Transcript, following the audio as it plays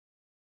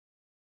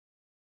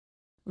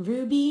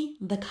Ruby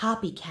the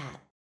Copycat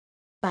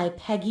by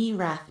Peggy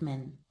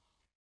Rathman.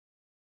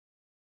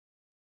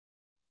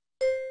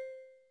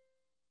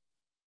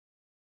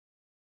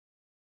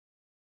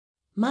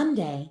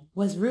 Monday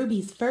was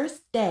Ruby's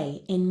first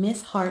day in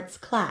Miss Hart's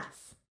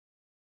class.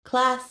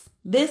 "Class,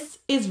 this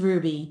is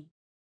Ruby,"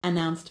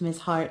 announced Miss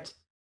Hart.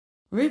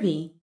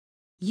 "Ruby,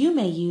 you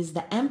may use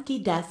the empty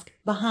desk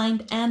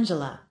behind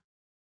Angela.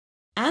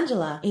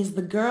 Angela is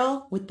the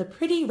girl with the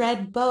pretty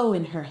red bow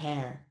in her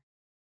hair."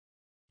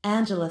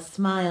 Angela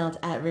smiled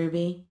at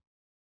Ruby.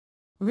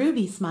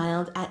 Ruby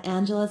smiled at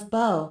Angela's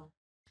bow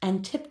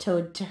and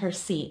tiptoed to her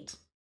seat.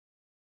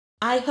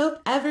 "I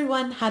hope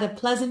everyone had a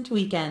pleasant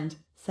weekend,"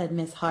 said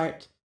Miss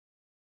Hart.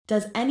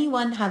 "Does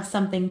anyone have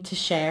something to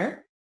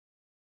share?"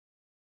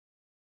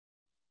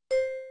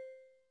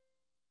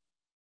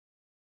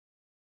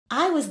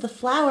 "I was the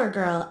flower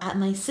girl at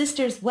my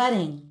sister's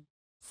wedding,"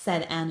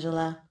 said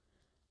Angela.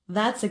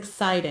 "That's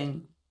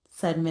exciting,"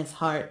 said Miss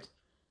Hart.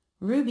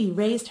 Ruby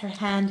raised her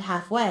hand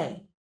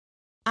halfway.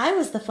 "I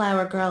was the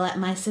flower girl at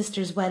my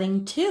sister's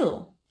wedding,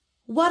 too."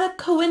 "What a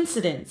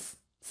coincidence,"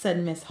 said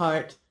Miss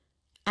Hart.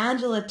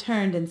 Angela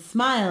turned and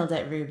smiled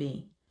at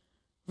Ruby.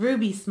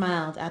 Ruby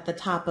smiled at the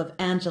top of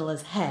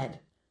Angela's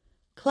head.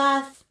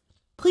 "Class,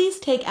 please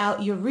take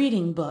out your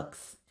reading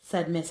books,"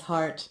 said Miss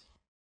Hart.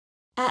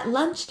 At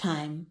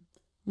lunchtime,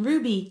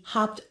 Ruby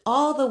hopped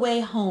all the way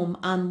home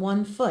on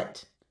one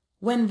foot.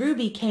 When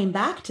Ruby came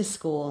back to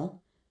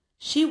school,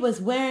 she was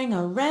wearing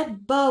a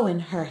red bow in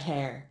her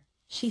hair.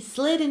 She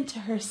slid into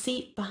her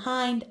seat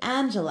behind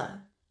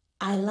Angela.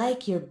 "I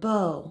like your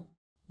bow,"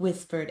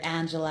 whispered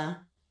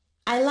Angela.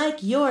 "I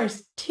like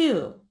yours,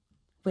 too,"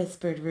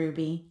 whispered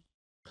Ruby.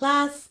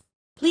 "Class,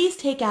 please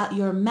take out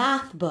your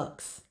math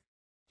books,"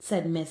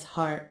 said Miss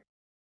Hart.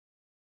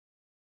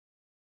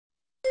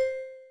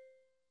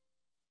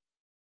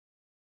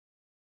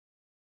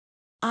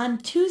 On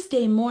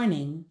Tuesday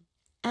morning,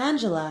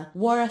 Angela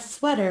wore a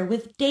sweater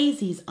with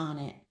daisies on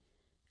it.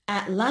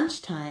 At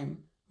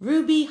lunchtime,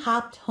 Ruby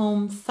hopped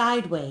home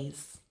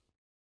sideways.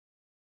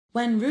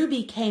 When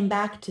Ruby came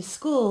back to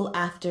school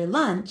after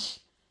lunch,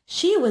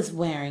 she was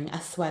wearing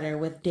a sweater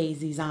with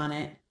daisies on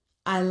it.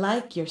 "I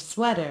like your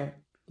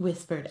sweater,"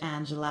 whispered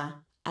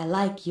Angela. "I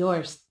like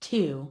yours,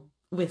 too,"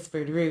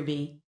 whispered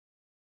Ruby.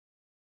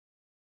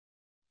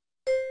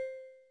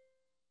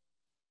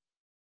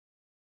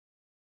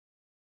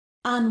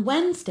 On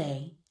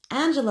Wednesday,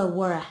 Angela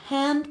wore a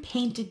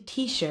hand-painted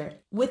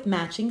t-shirt with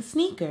matching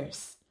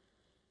sneakers.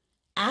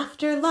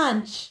 After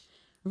lunch,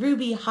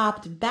 Ruby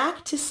hopped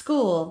back to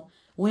school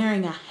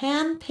wearing a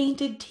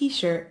hand-painted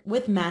t-shirt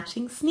with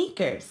matching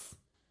sneakers.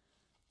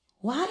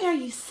 "Why are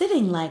you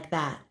sitting like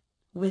that?"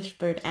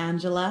 whispered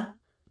Angela.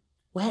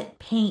 "Wet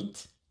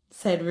paint,"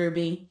 said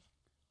Ruby.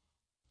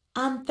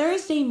 On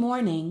Thursday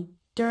morning,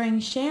 during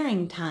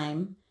sharing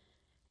time,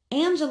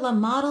 Angela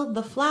modeled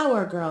the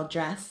flower girl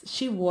dress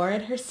she wore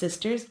at her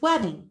sister's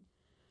wedding.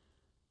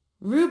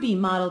 Ruby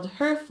modeled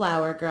her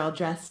flower girl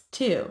dress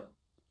too,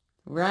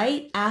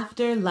 right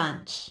after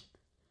lunch.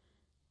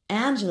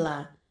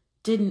 Angela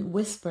didn't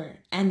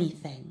whisper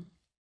anything.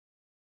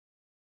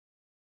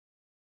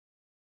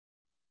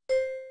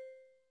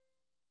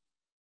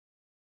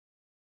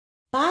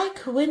 By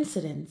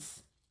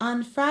coincidence,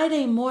 on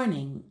Friday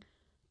morning,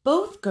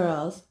 both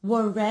girls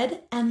wore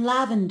red and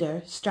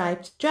lavender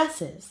striped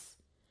dresses.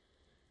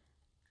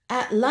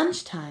 At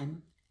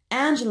lunchtime,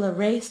 Angela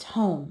raced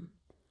home.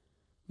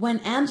 When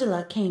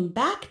Angela came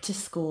back to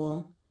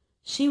school,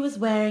 she was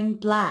wearing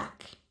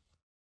black.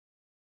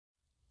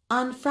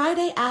 On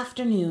Friday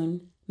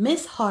afternoon,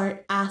 Miss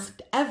Hart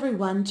asked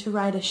everyone to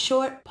write a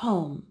short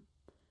poem.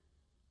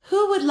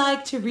 "Who would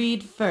like to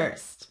read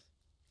first?"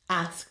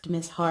 asked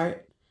Miss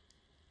Hart.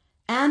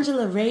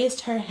 Angela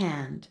raised her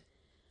hand.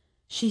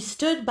 She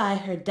stood by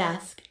her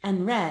desk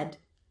and read,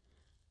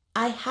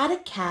 "I had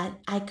a cat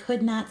I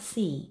could not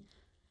see,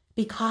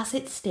 because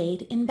it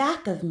stayed in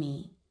back of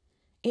me.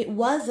 It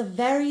was a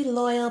very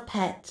loyal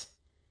pet.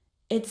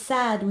 It's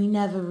sad we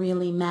never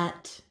really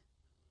met."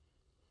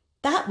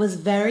 "That was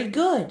very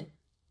good,"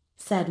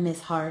 said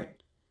Miss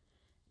Hart.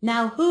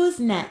 "Now who's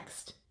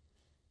next?"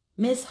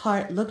 Miss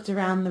Hart looked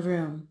around the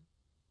room.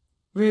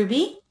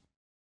 "Ruby?"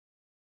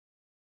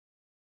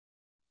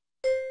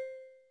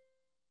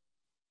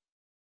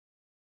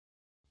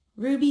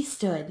 Ruby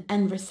stood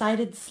and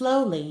recited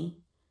slowly,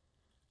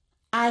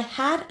 "I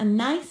had a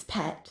nice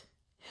pet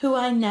who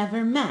I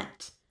never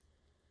met,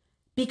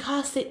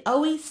 because it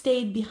always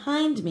stayed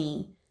behind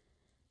me,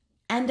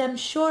 and I'm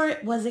sure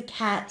it was a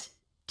cat,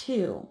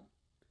 too."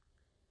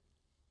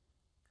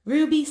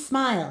 Ruby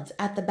smiled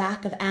at the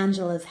back of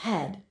Angela's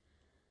head.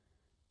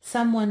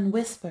 Someone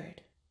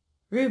whispered.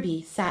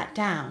 Ruby sat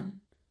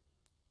down.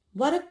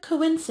 "What a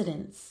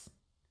coincidence,"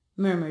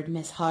 murmured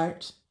Miss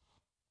Hart.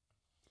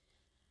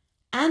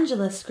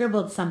 Angela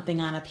scribbled something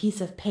on a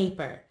piece of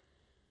paper.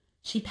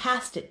 She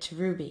passed it to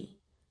Ruby.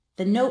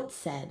 The note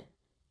said,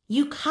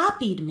 "You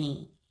copied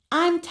me.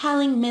 I'm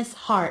telling Miss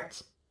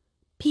Hart.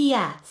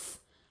 P.S.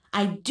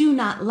 I do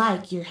not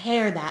like your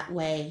hair that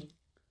way."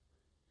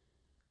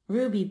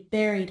 Ruby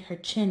buried her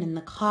chin in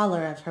the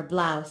collar of her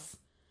blouse.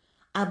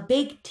 A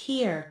big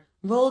tear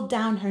rolled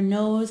down her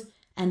nose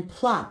and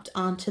plopped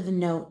onto the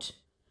note.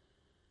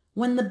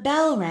 When the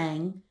bell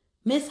rang,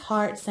 Miss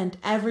Hart sent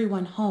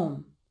everyone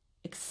home,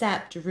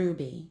 except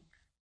Ruby.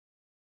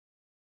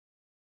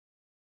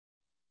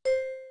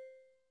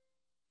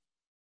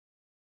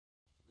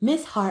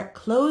 Miss Hart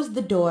closed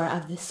the door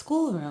of the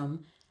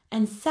schoolroom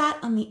and sat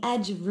on the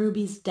edge of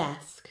Ruby's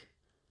desk.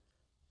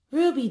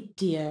 "Ruby,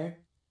 dear,"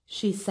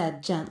 she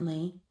said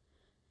gently,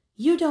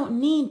 "you don't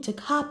need to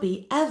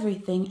copy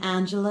everything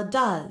Angela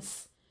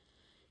does.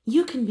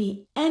 You can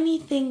be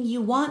anything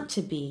you want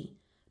to be,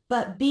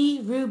 but be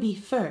Ruby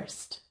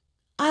first.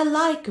 I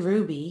like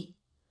Ruby."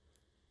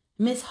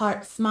 Miss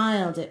Hart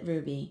smiled at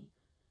Ruby.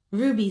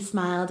 Ruby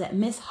smiled at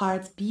Miss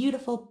Hart's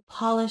beautiful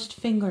polished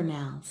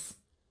fingernails.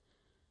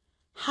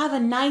 "Have a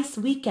nice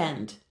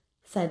weekend,"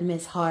 said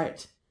Miss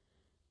Hart.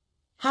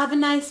 "Have a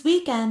nice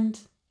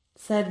weekend,"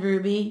 said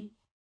Ruby.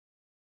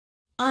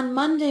 On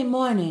Monday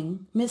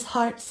morning, Miss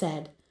Hart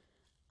said,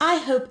 "I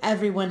hope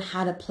everyone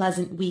had a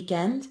pleasant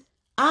weekend.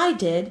 I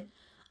did.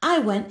 I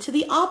went to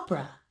the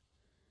opera."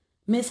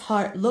 Miss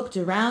Hart looked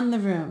around the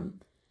room.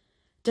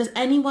 "Does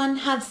anyone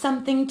have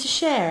something to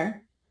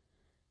share?"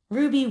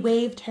 Ruby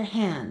waved her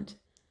hand.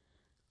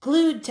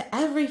 Glued to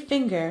every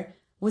finger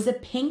was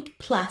a pink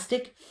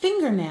plastic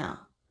fingernail.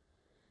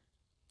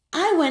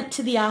 "I went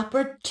to the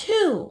opera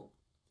too,"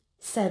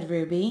 said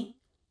Ruby.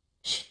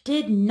 "She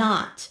did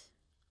not,"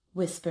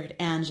 whispered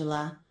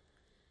Angela.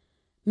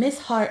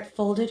 Miss Hart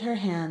folded her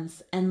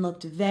hands and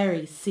looked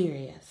very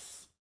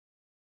serious.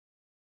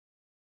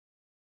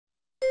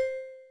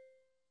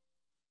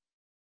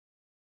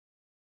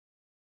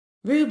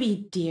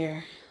 "Ruby,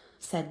 dear,"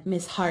 said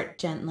Miss Hart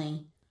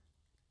gently,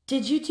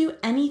 "did you do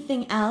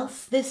anything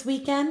else this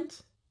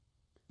weekend?"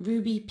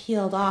 Ruby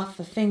peeled off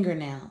a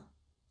fingernail.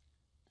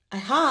 "I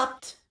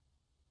hopped,"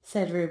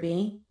 said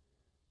Ruby.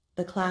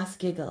 The class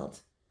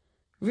giggled.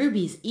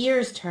 Ruby's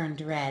ears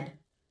turned red.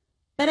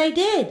 "But I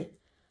did.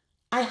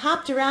 I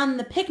hopped around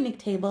the picnic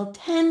table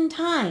 10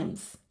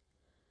 times.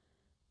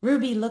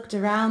 Ruby looked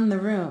around the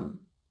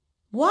room.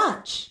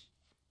 "Watch."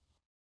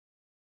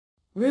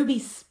 Ruby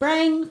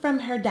sprang from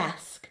her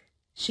desk.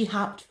 She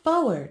hopped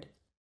forward.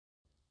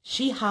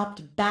 She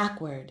hopped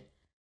backward.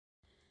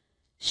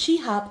 She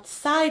hopped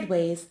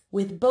sideways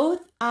with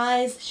both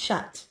eyes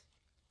shut.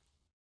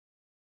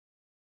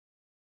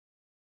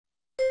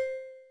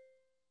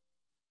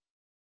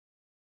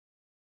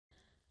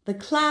 The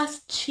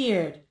class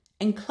cheered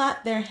and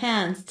clapped their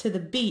hands to the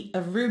beat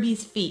of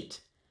Ruby's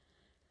feet.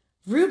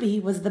 Ruby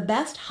was the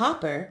best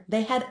hopper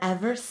they had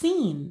ever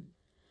seen.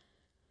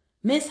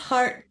 Miss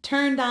Hart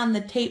turned on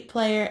the tape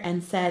player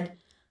and said,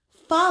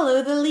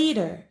 "Follow the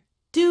leader.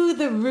 Do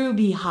the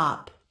Ruby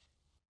hop."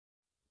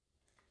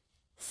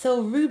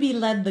 So Ruby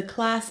led the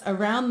class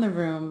around the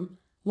room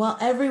while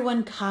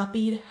everyone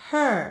copied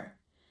her.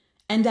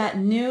 And at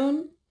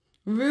noon,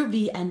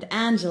 Ruby and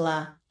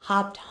Angela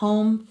hopped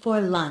home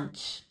for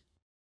lunch.